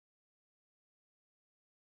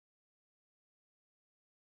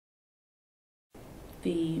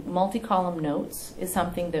The multi-column notes is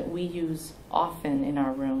something that we use often in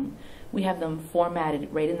our room. We have them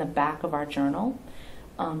formatted right in the back of our journal.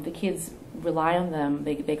 The kids rely on them.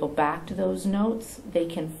 They go back to those notes. They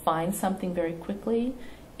can find something very quickly.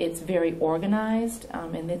 It's very organized,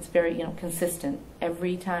 and it's very consistent.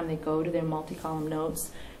 Every time they go to their multi-column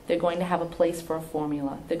notes, they're going to have a place for a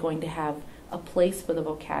formula. They're going to have a place for the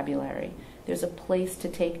vocabulary. There's a place to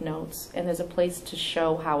take notes, and there's a place to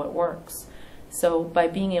show how it works. So by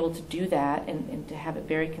being able to do that and to have it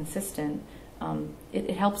very consistent,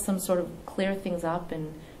 it helps them sort of clear things up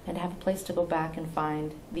and have a place to go back and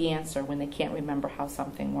find the answer when they can't remember how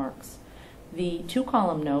something works. The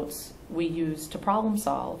two-column notes we use to problem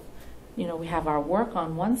solve. We have our work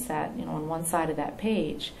on one set, on one side of that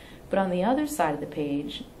page, but on the other side of the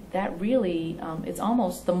page, that really is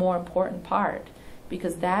almost the more important part,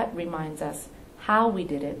 because that reminds us how we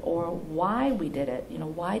did it or why we did it.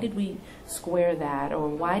 Why did we square that, or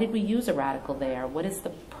why did we use a radical there? What is the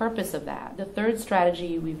purpose of that? The third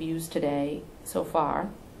strategy we've used today so far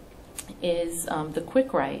is the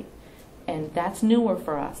quick write, and that's newer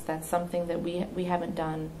for us. That's something that we haven't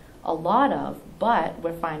done a lot of, but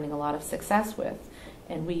we're finding a lot of success with.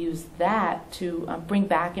 And we use that to bring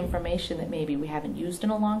back information that maybe we haven't used in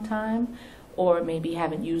a long time, or maybe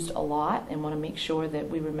haven't used a lot and want to make sure that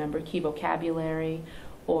we remember key vocabulary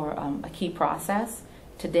or a key process.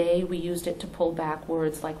 Today we used it to pull back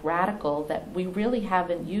words like radical that we really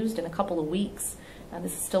haven't used in a couple of weeks.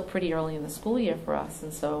 This is still pretty early in the school year for us,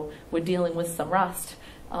 and so we're dealing with some rust.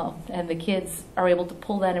 And the kids are able to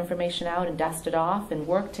pull that information out and dust it off and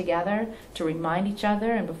work together to remind each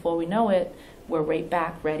other, and before we know it, we're right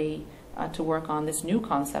back ready to work on this new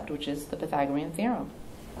concept, which is the Pythagorean theorem.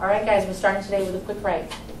 All right, guys, we're starting today with a quick write.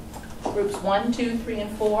 Groups 1, 2, 3,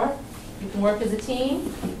 and 4. You can work as a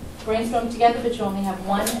team, brainstorm together, but you only have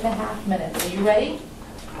 1.5 minutes. Are you ready?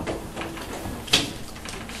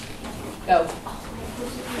 Go.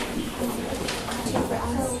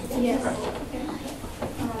 Yes.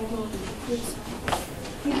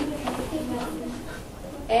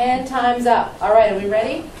 And time's up. All right, are we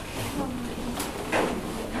ready?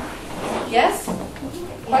 Yes?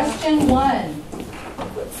 Question 1.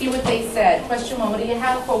 Let's see what they said. Question 1, what do you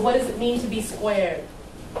have for what does it mean to be squared?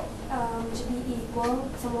 To be equal,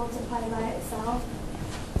 to multiply by itself.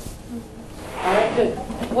 All right, good.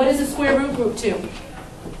 What is a square root group 2?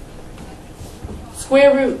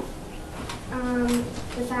 Square root.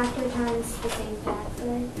 The factor times the same factor,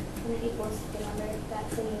 and it equals the number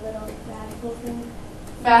that's in the little radical thing.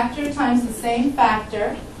 Factor times the same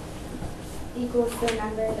factor Equals the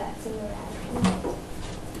number that's in the radical.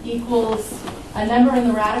 equals a number in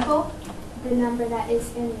the radical? The number that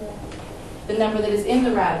is in the radical. The number that is in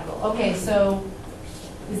the radical. Okay, so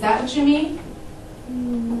is that what you mean?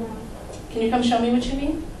 No. Can you come show me what you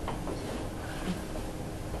mean?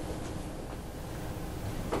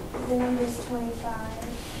 The number is 25.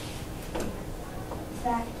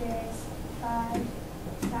 Factor is 5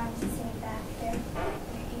 times the same factor.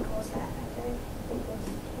 It equals that factor. Equals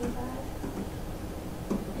 25.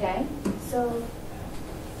 Okay. So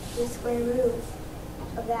the square root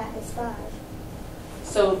of that is 5.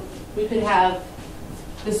 So we could have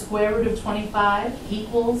the square root of 25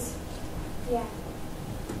 equals? Yeah.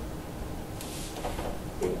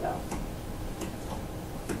 There you go.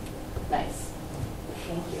 Nice.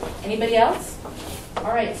 Thank you. Anybody else?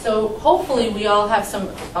 All right, so hopefully we all have some,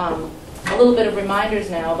 a little bit of reminders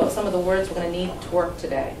now about some of the words we're going to need to work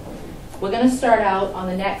today. We're going to start out on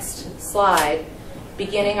the next slide,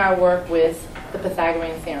 beginning our work with the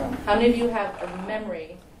Pythagorean theorem. How many of you have a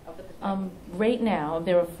memory of the Pythagorean? Right now,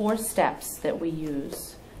 there are 4 steps that we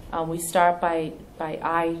use. We start by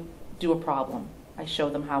I do a problem. I show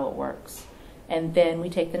them how it works. And then we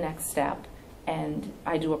take the next step, and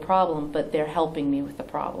I do a problem, but they're helping me with the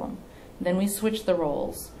problem. Then we switch the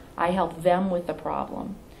roles. I help them with the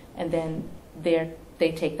problem, and then they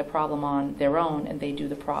take the problem on their own and they do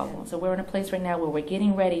the problem. So we're in a place right now where we're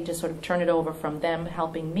getting ready to sort of turn it over from them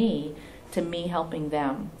helping me to me helping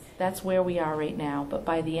them. That's where we are right now, but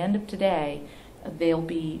by the end of today, they'll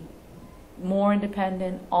be more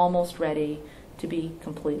independent, almost ready to be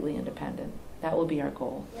completely independent. That will be our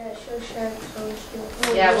goal. Yeah,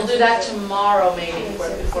 sure. Yeah, we'll do that tomorrow maybe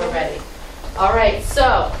if we're ready. All right,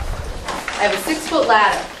 so I have a 6-foot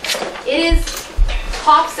ladder. It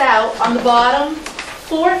pops out on the bottom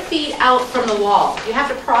 4 feet out from the wall. You have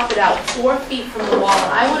to prop it out 4 feet from the wall.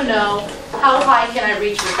 And I want to know how high can I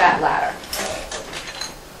reach with that ladder.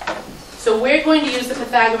 So we're going to use the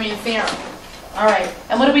Pythagorean theorem. All right,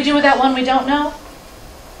 and what do we do with that one we don't know?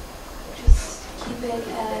 Just keep it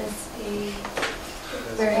as a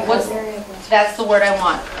variable. That's the word I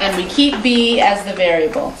want. And we keep B as the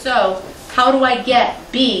variable. So how do I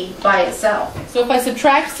get B by itself? So if I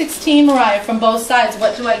subtract 16, Mariah, from both sides,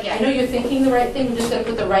 what do I get? I know you're thinking the right thing. I'm just going to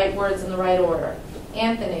put the right words in the right order.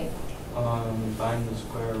 Anthony. Find the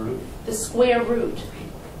square root. The square root.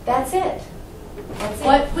 That's it. That's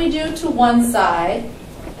what we do to one side.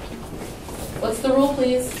 What's the rule,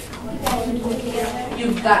 please?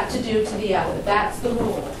 You've got to do to the other. That's the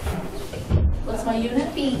rule. What's my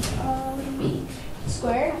unit? Feet. Feet.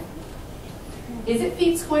 Squared? Is it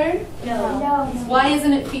feet squared? No. Why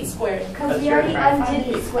isn't it feet squared? Because we already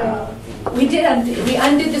undid the square. We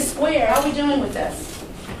undid the square. How are we doing with this?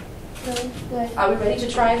 Good. Are we ready to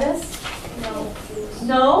try this? No.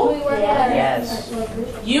 No? We work Yes.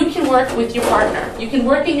 You can work with your partner. You can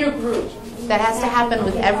work in your group. That has to happen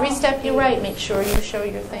with every step you write. Make sure you show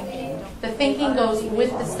your thinking. The thinking goes with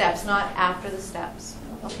the steps, not after the steps.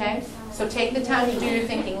 Okay? So take the time to do your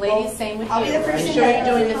thinking. Ladies, same with you. Make sure you're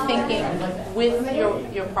doing the thinking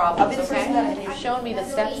with your problems, okay? You've shown me the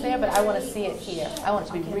steps there, but I want to see it here. I want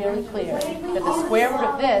it to be really clear that the square root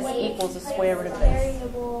of this equals the square root of this.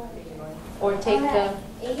 Or take the...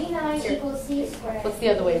 89 equals C squared. What's the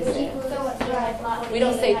other way to say it? We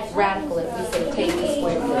don't say radical it. We say take the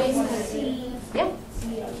square root. Yeah.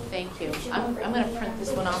 Thank you. I'm going to print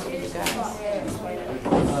this one off for you guys.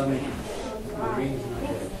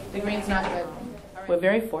 The green's not good. We're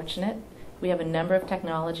very fortunate. We have a number of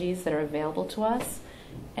technologies that are available to us,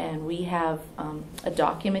 and we have a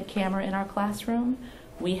document camera in our classroom.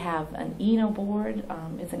 We have an board.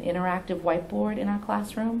 It's an interactive whiteboard in our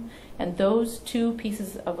classroom, and those two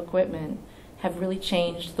pieces of equipment have really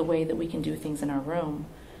changed the way that we can do things in our room.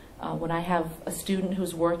 When I have a student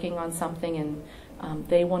who's working on something and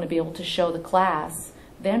they want to be able to show the class,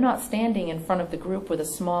 they're not standing in front of the group with a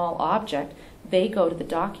small object. They go to the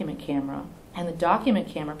document camera, and the document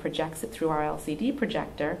camera projects it through our LCD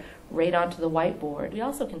projector right onto the whiteboard. We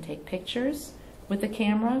also can take pictures with the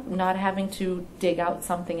camera, not having to dig out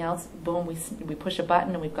something else. Boom, we push a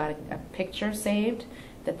button and we've got a picture saved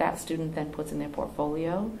that student then puts in their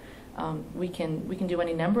portfolio. We can do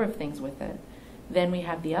any number of things with it. Then we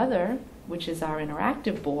have the other, which is our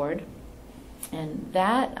interactive board, and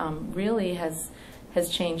that really has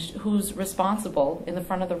changed who's responsible in the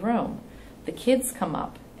front of the room. The kids come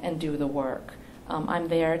up and do the work. I'm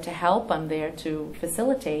there to help, I'm there to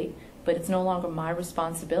facilitate, but it's no longer my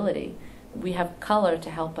responsibility. We have color to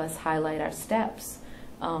help us highlight our steps.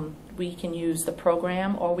 We can use the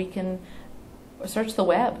program, or we can search the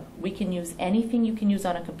web. We can use anything you can use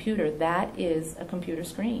on a computer. That is a computer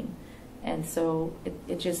screen. And so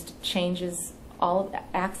it just changes all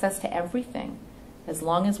access to everything. As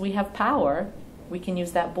long as we have power, we can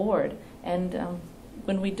use that board. And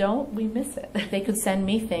when we don't, we miss it. They could send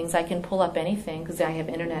me things. I can pull up anything because I have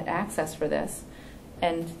internet access for this.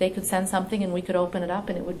 And they could send something and we could open it up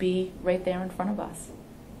and it would be right there in front of us.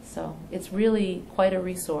 So it's really quite a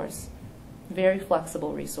resource, very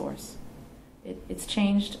flexible resource. It's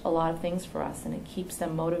changed a lot of things for us, and it keeps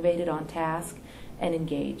them motivated, on task, and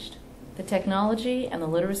engaged. The technology and the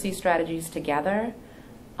literacy strategies together,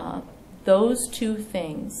 those two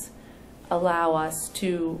things allow us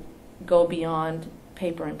to go beyond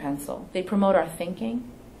paper and pencil. They promote our thinking.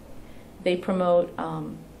 They promote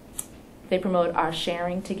our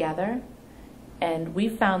sharing together, and we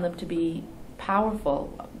found them to be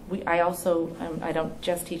powerful. I don't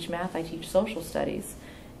just teach math, I teach social studies.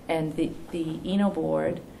 And the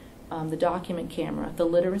board, the document camera, the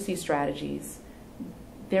literacy strategies,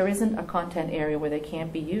 there isn't a content area where they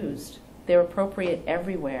can't be used. They're appropriate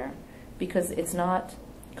everywhere because it's not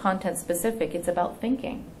content specific, it's about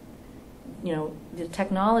thinking. You know, the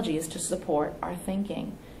technology is to support our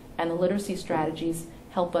thinking, and the literacy strategies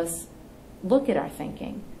help us look at our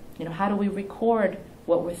thinking. You know, how do we record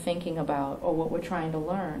what we're thinking about or what we're trying to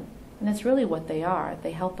learn? And that's really what they are.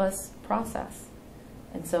 They help us process.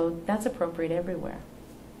 And so that's appropriate everywhere.